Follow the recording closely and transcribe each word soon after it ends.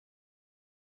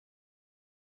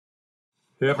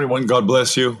Hey everyone, God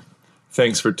bless you.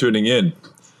 Thanks for tuning in.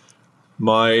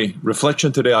 My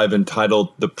reflection today I've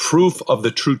entitled The Proof of the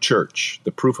True Church.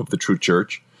 The Proof of the True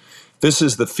Church. This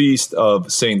is the feast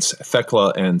of Saints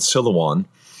Thecla and Silouan,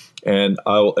 and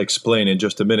I'll explain in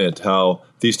just a minute how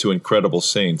these two incredible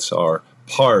saints are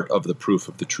part of the proof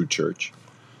of the true church.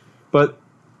 But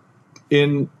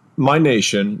in my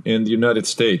nation, in the United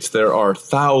States, there are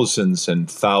thousands and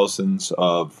thousands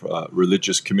of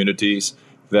religious communities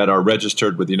that are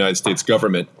registered with the United States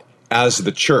government as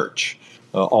the church,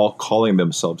 all calling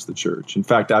themselves the church. In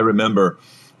fact, I remember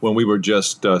when we were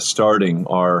just starting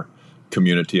our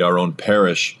community, our own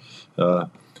parish,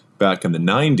 back in the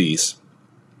 90s,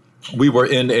 we were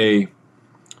in a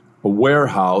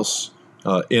warehouse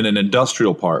in an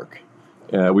industrial park.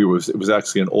 It was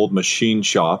actually an old machine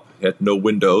shop, had no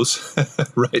windows,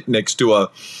 right next to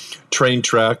a train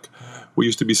track. We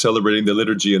used to be celebrating the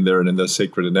liturgy in there, and in the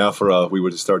sacred anaphora, we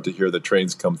would start to hear the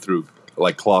trains come through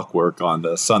like clockwork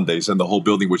on Sundays, and the whole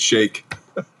building would shake.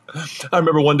 I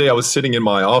remember one day I was sitting in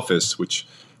my office, which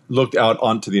looked out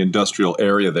onto the industrial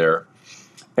area there,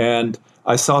 and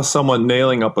I saw someone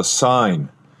nailing up a sign,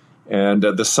 and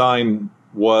the sign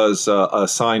was a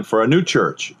sign for a new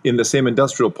church in the same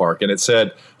industrial park, and it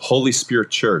said Holy Spirit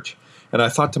Church. And I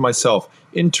thought to myself,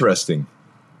 interesting.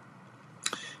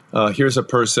 Here's a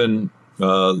person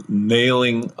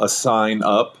nailing a sign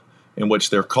up in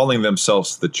which they're calling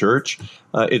themselves the church.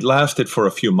 It lasted for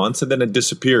a few months and then it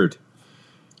disappeared.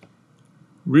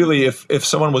 Really, if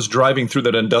someone was driving through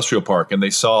that industrial park and they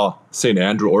saw St.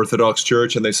 Andrew Orthodox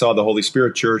Church and they saw the Holy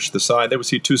Spirit Church, the sign, they would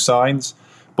see two signs,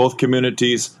 both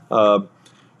communities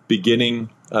beginning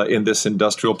in this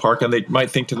industrial park, and they might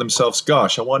think to themselves,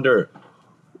 gosh, I wonder,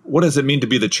 what does it mean to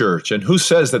be the church? And who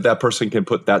says that that person can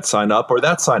put that sign up or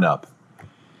that sign up?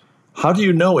 How do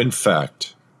you know, in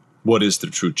fact, what is the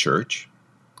true church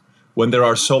when there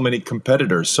are so many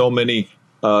competitors, so many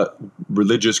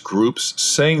religious groups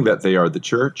saying that they are the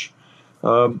church?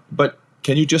 But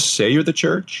can you just say you're the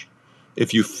church?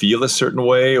 If you feel a certain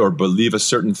way or believe a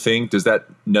certain thing, does that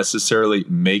necessarily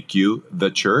make you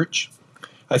the church?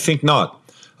 I think not.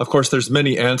 Of course, there's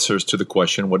many answers to the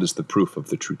question, what is the proof of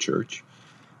the true church?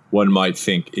 One might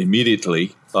think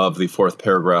immediately of the fourth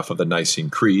paragraph of the Nicene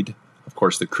Creed. Of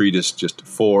course, the Creed is just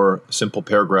four simple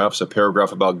paragraphs, a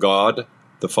paragraph about God,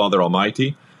 the Father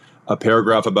Almighty, a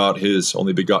paragraph about His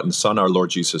only begotten Son, our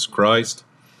Lord Jesus Christ,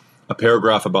 a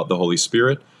paragraph about the Holy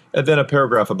Spirit, and then a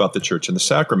paragraph about the church and the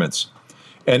sacraments.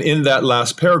 And in that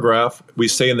last paragraph, we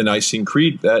say in the Nicene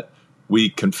Creed that we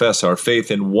confess our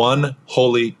faith in one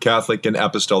holy, Catholic, and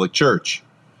apostolic church.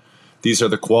 These are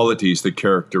the qualities, the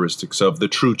characteristics of the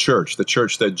true church, the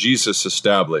church that Jesus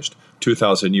established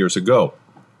 2,000 years ago.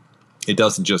 It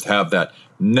doesn't just have that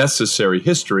necessary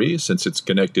history, since it's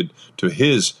connected to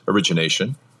His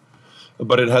origination,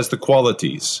 but it has the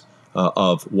qualities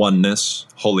of oneness,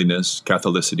 holiness,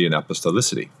 Catholicity, and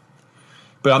apostolicity.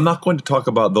 But I'm not going to talk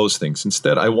about those things.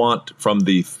 Instead, I want, from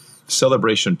the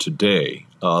celebration today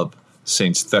of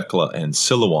Saints Thecla and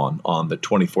Silouan on the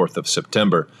 24th of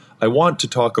September, I want to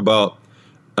talk about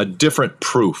a different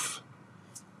proof,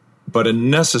 but a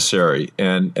necessary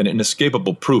and an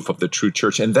inescapable proof of the true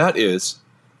church, and that is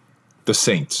the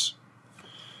saints.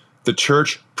 The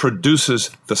church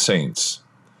produces the saints.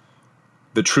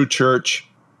 The true church,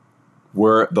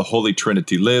 where the Holy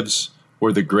Trinity lives,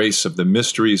 where the grace of the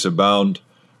mysteries abound,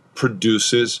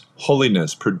 produces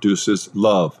holiness, produces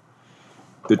love.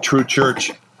 The true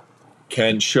church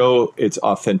can show its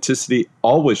authenticity,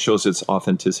 always shows its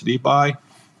authenticity by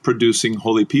producing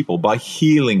holy people, by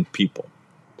healing people.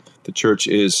 The church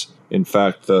is, in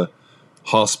fact, the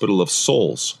hospital of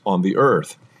souls on the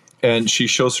earth. And she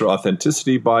shows her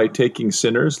authenticity by taking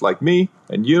sinners like me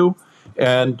and you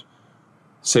and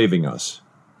saving us,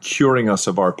 curing us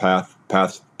of our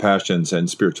passions and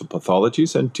spiritual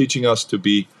pathologies, and teaching us to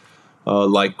be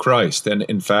like Christ. And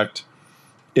in fact,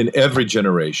 in every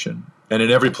generation and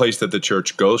in every place that the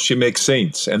church goes, she makes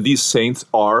saints. And these saints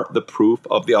are the proof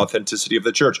of the authenticity of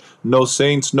the church. No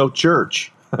saints, no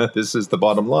church. This is the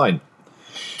bottom line.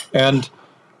 And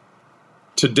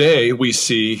today we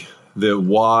see the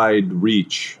wide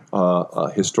reach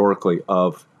historically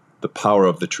of the power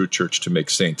of the true church to make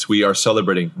saints. We are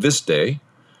celebrating this day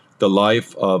the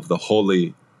life of the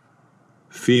holy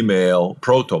female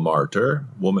proto-martyr,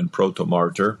 woman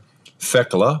proto-martyr,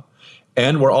 Thecla,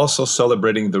 and we're also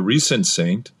celebrating the recent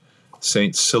saint,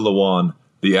 Saint Silouan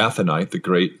the Athonite, the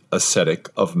great ascetic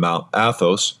of Mount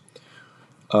Athos,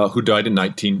 who died in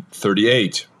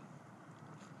 1938.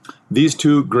 These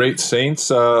two great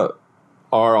saints are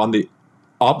on the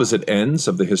opposite ends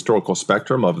of the historical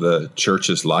spectrum of the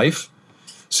church's life.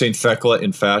 St. Thecla,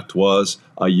 in fact, was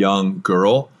a young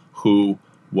girl who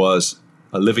was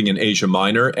living in Asia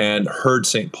Minor and heard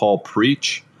St. Paul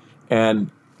preach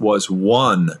and was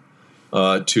won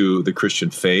to the Christian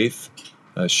faith.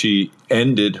 She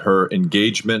ended her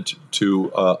engagement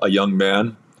to a young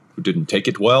man who didn't take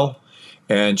it well,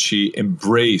 and she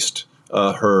embraced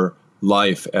her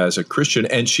life as a Christian,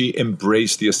 and she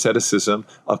embraced the asceticism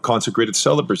of consecrated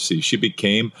celibacy. She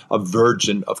became a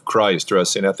virgin of Christ, or as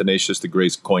St. Athanasius the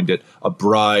Great coined it, a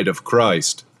bride of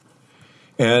Christ.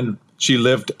 And she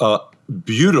lived a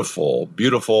beautiful,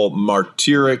 beautiful,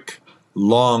 martyric,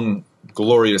 long,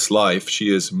 glorious life.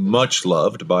 She is much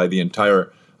loved by the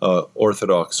entire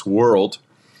Orthodox world,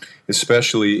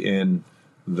 especially in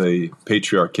the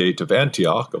Patriarchate of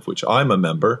Antioch, of which I'm a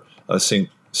member.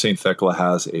 St. Thecla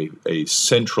has a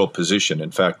central position.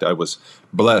 In fact, I was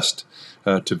blessed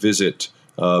to visit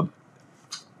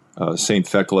St.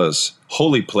 Thecla's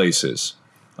holy places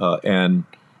and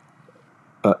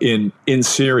in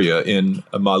Syria, in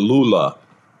Malula,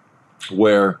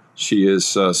 where she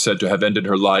is said to have ended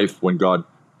her life when God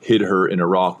hid her in a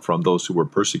rock from those who were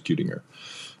persecuting her.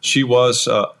 She was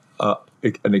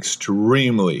an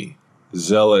extremely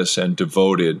zealous and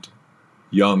devoted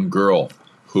young girl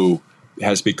who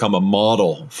has become a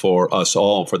model for us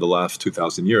all for the last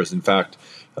 2,000 years. In fact,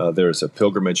 there's a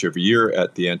pilgrimage every year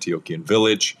at the Antiochian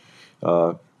village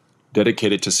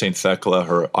dedicated to St. Thecla.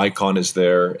 Her icon is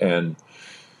there, and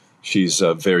she's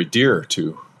very dear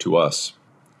to us.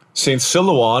 St.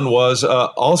 Silouan was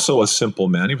also a simple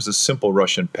man. He was a simple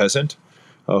Russian peasant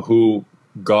who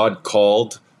God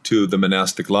called to the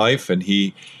monastic life, and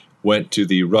he went to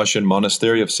the Russian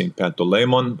monastery of St.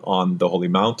 Panteleimon on the Holy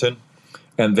Mountain,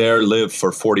 and there lived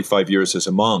for 45 years as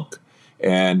a monk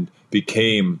and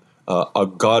became a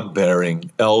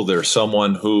God-bearing elder,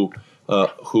 someone who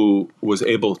was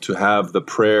able to have the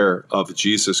prayer of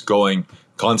Jesus going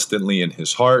constantly in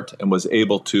his heart and was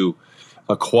able to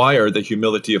acquire the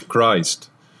humility of Christ.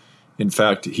 In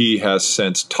fact, he has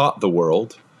since taught the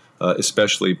world,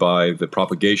 especially by the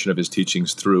propagation of his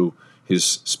teachings through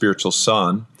his spiritual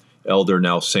son, elder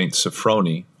now Saint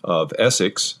Sophrony of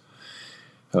Essex,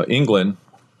 England.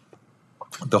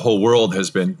 The whole world has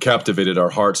been captivated. Our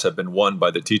hearts have been won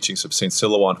by the teachings of St.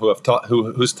 Silouan,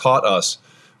 who's taught us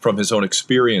from his own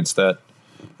experience that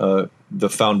the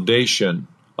foundation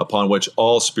upon which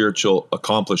all spiritual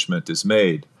accomplishment is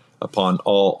made, upon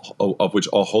all of which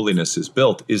all holiness is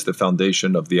built, is the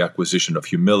foundation of the acquisition of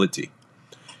humility.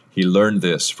 He learned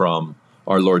this from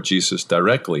our Lord Jesus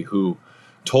directly, who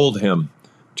told him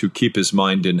to keep his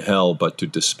mind in hell, but to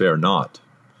despair not.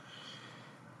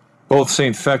 Both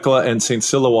St. Thecla and St.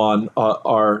 Silouan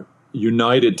are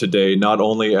united today not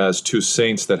only as two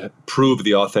saints that prove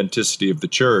the authenticity of the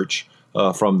Church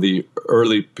from the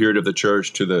early period of the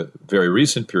Church to the very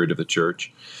recent period of the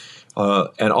Church,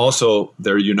 and also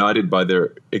they're united by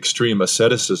their extreme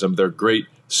asceticism, their great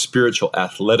spiritual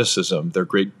athleticism, their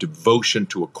great devotion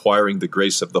to acquiring the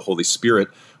grace of the Holy Spirit,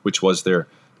 which was their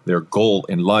goal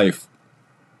in life.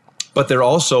 But they're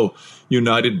also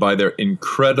united by their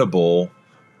incredible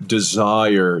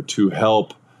desire to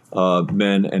help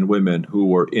men and women who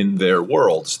were in their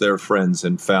worlds, their friends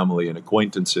and family and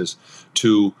acquaintances,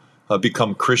 to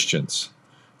become Christians.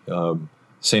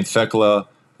 St. Thecla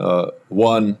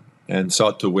won and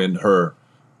sought to win her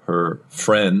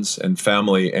friends and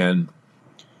family, and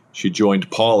she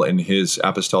joined Paul in his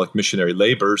apostolic missionary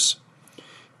labors.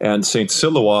 And St.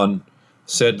 Silouan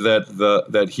said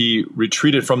that he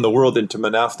retreated from the world into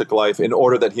monastic life in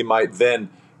order that he might then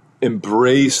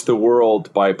embrace the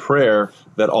world by prayer,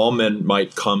 that all men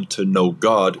might come to know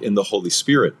God in the Holy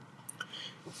Spirit.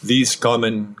 These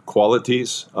common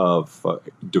qualities of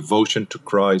devotion to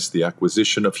Christ, the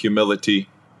acquisition of humility,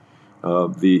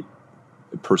 the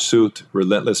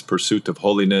relentless pursuit of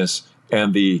holiness,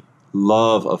 and the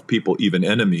love of people, even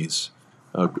enemies,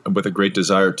 with a great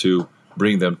desire to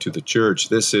bring them to the Church.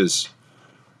 These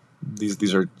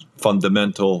are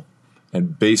fundamental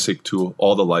and basic to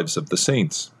all the lives of the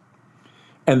saints.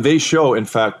 And they show, in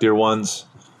fact, dear ones,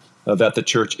 that the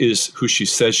Church is who she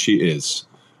says she is.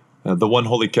 The one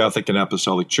Holy Catholic and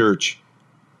Apostolic Church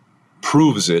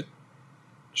proves it.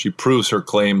 She proves her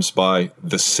claims by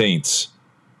the saints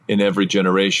in every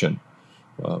generation,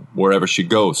 wherever she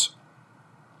goes.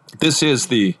 This is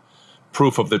the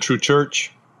proof of the true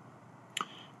Church.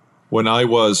 When I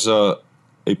was a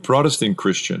Protestant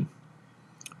Christian,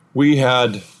 we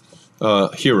had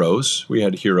heroes. We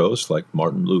had heroes like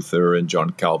Martin Luther and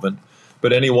John Calvin.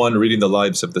 But anyone reading the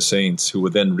lives of the saints, who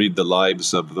would then read the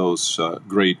lives of those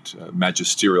great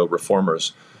magisterial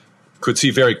reformers, could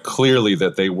see very clearly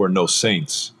that they were no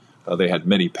saints. They had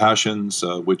many passions,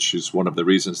 which is one of the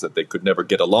reasons that they could never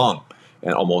get along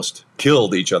and almost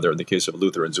killed each other in the case of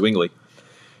Luther and Zwingli.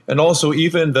 And also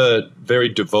even the very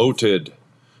devoted,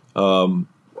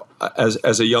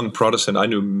 as a young Protestant, I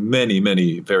knew many,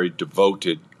 many very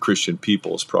devoted Christian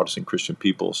peoples, Protestant Christian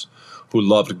peoples, who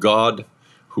loved God,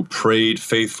 who prayed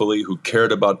faithfully, who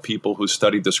cared about people, who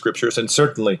studied the Scriptures. And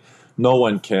certainly no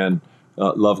one can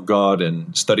love God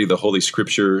and study the Holy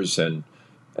Scriptures and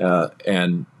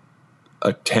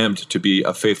attempt to be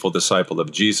a faithful disciple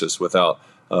of Jesus without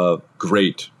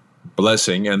great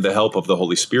blessing and the help of the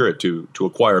Holy Spirit to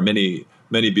acquire many,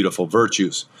 many beautiful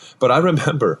virtues. But I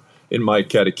remember in my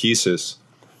catechesis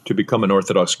to become an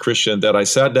Orthodox Christian that I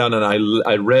sat down and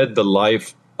I read the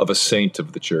life of a saint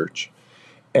of the Church.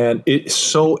 And it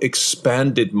so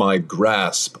expanded my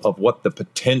grasp of what the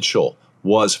potential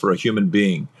was for a human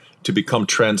being to become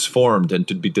transformed and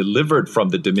to be delivered from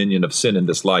the dominion of sin in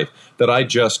this life that I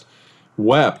just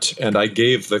wept. And I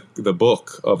gave the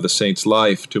book of the saint's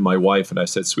life to my wife, and I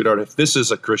said, sweetheart, if this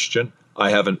is a Christian,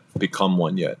 I haven't become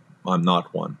one yet. I'm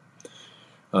not one.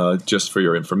 Just for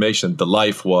your information, the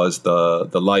life was the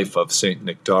life of Saint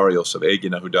Nectarios of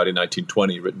Aegina, who died in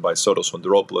 1920, written by Sotos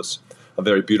Wondropoulos, a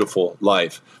very beautiful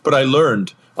life. But I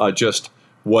learned just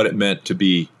what it meant to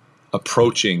be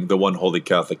approaching the one holy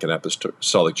Catholic and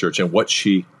Apostolic Church and what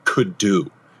she could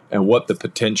do and what the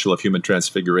potential of human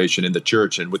transfiguration in the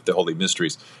Church and with the Holy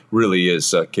Mysteries really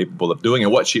is capable of doing,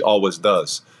 and what she always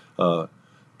does to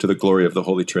the glory of the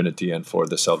Holy Trinity and for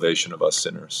the salvation of us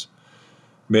sinners.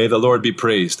 May the Lord be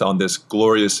praised on this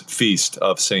glorious feast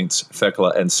of Saints Thecla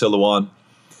and Silouan,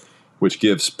 which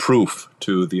gives proof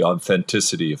to the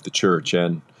authenticity of the Church,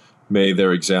 and may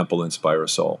their example inspire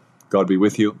us all. God be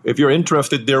with you. If you're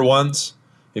interested, dear ones,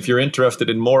 if you're interested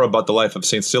in more about the life of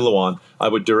Saint Silouan, I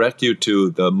would direct you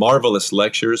to the marvelous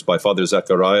lectures by Father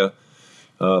Zacharus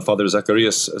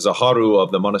Zacharou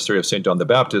of the Monastery of St. John the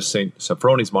Baptist, St.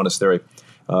 Sophrony's Monastery.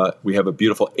 We have a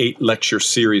beautiful 8-lecture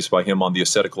series by him on the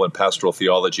Ascetical and Pastoral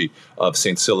Theology of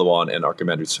St. Silouan and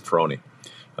Archimandrite Sophrony.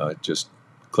 Just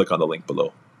click on the link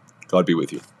below. God be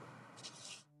with you.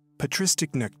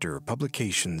 Patristic Nectar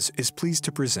Publications is pleased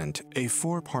to present a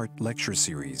 4-part lecture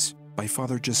series by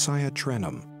Father Josiah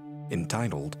Trenham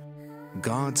entitled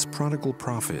God's Prodigal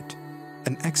Prophet,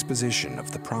 an Exposition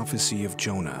of the Prophecy of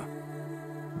Jonah.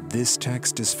 This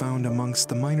text is found amongst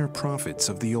the minor prophets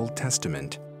of the Old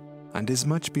Testament and is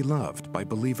much beloved by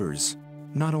believers,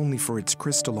 not only for its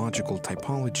Christological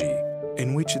typology,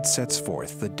 in which it sets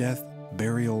forth the death,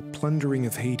 burial, plundering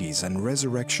of Hades, and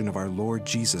resurrection of our Lord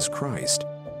Jesus Christ,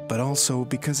 but also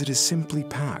because it is simply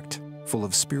packed full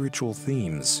of spiritual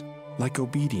themes like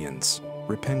obedience,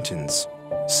 repentance,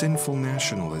 sinful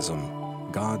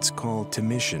nationalism, God's call to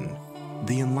mission,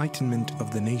 the enlightenment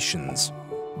of the nations,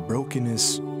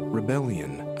 brokenness,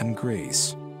 rebellion, and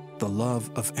grace, the love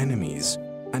of enemies,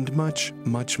 and much,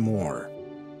 much more.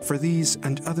 For these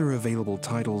and other available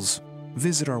titles,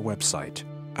 visit our website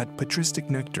at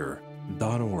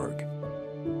patristicnectar.org.